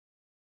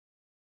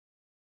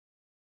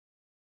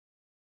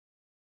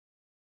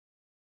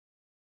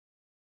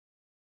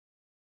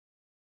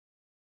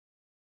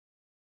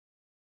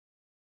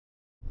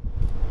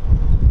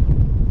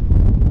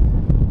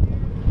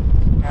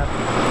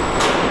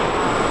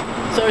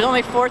So there's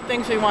only 4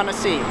 things we want to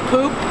see: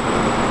 poop,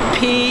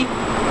 pee,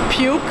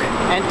 puke,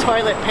 and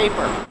toilet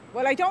paper.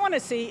 What I don't want to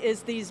see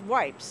is these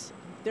wipes.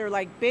 They're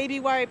like baby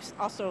wipes,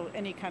 also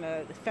any kind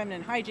of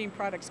feminine hygiene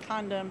products,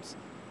 condoms,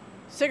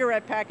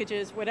 cigarette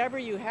packages, whatever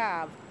you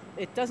have,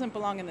 it doesn't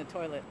belong in the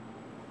toilet.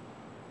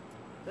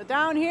 So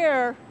down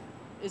here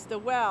is the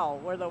well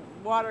where the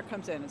water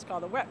comes in. It's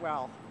called a wet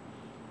well.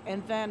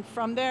 And then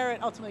from there,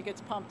 it ultimately gets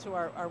pumped to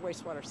our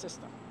wastewater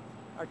system,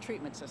 our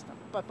treatment system.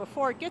 But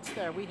before it gets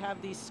there, we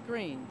have these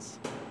screens.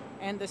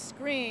 And the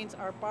screens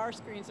are bar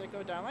screens that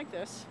go down like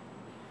this.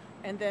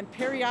 And then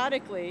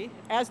periodically,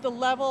 as the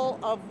level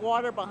of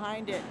water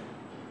behind it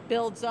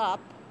builds up,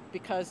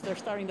 because they're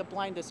starting to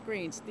blind the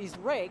screens, these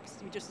rakes,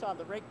 you just saw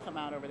the rake come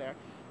out over there,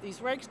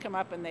 these rakes come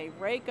up and they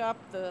rake up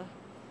the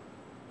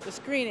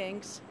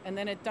screenings, and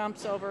then it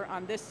dumps over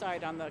on this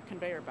side on the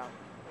conveyor belt.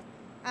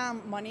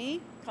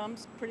 Money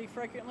comes pretty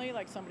frequently,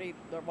 like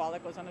their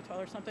wallet goes on the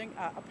toilet or something.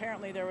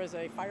 Apparently there was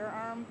a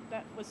firearm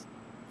that was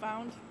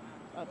found,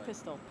 a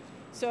pistol.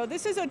 So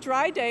this is a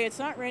dry day, it's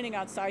not raining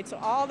outside, so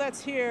all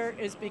that's here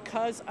is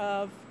because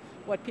of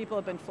what people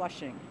have been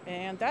flushing.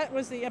 And that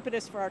was the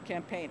impetus for our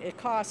campaign. It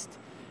cost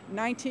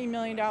 $19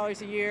 million a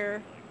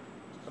year.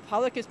 The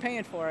public is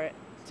paying for it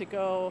to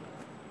go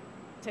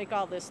take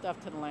all this stuff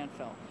to the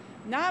landfill.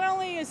 Not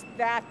only is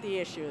that the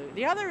issue,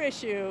 the other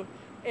issue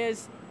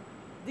is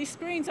these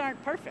screens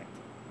aren't perfect.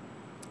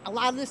 A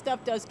lot of this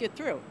stuff does get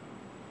through.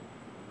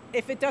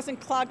 If it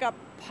doesn't clog up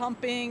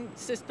pumping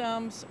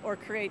systems or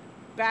create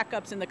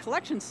backups in the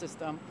collection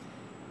system,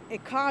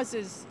 it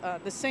causes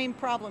the same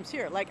problems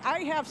here. Like I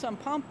have some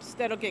pumps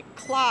that'll get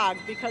clogged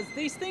because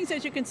these things,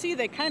 as you can see,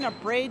 they kind of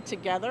braid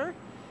together,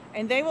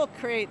 and they'll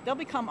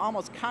become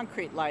almost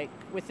concrete-like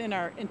within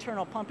our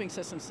internal pumping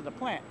systems to the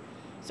plant.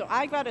 So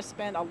I got to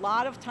spend a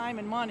lot of time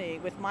and money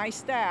with my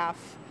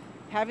staff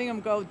having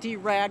them go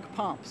derag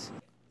pumps.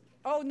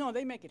 Oh no,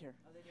 they make it here.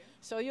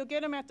 So you'll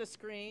get them at the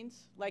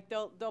screens, like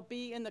they'll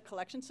be in the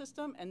collection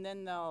system, and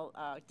then they'll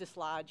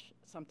dislodge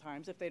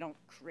sometimes. If they don't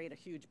create a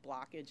huge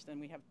blockage, then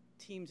we have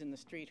teams in the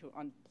street who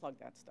unplug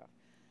that stuff.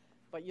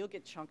 But you'll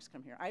get chunks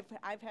come here.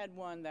 I've had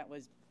one that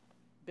was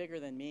bigger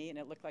than me, and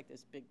it looked like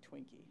this big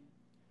Twinkie.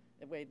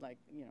 It weighed like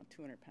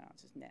 200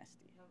 pounds. It's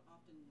nasty. How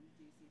often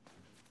do you see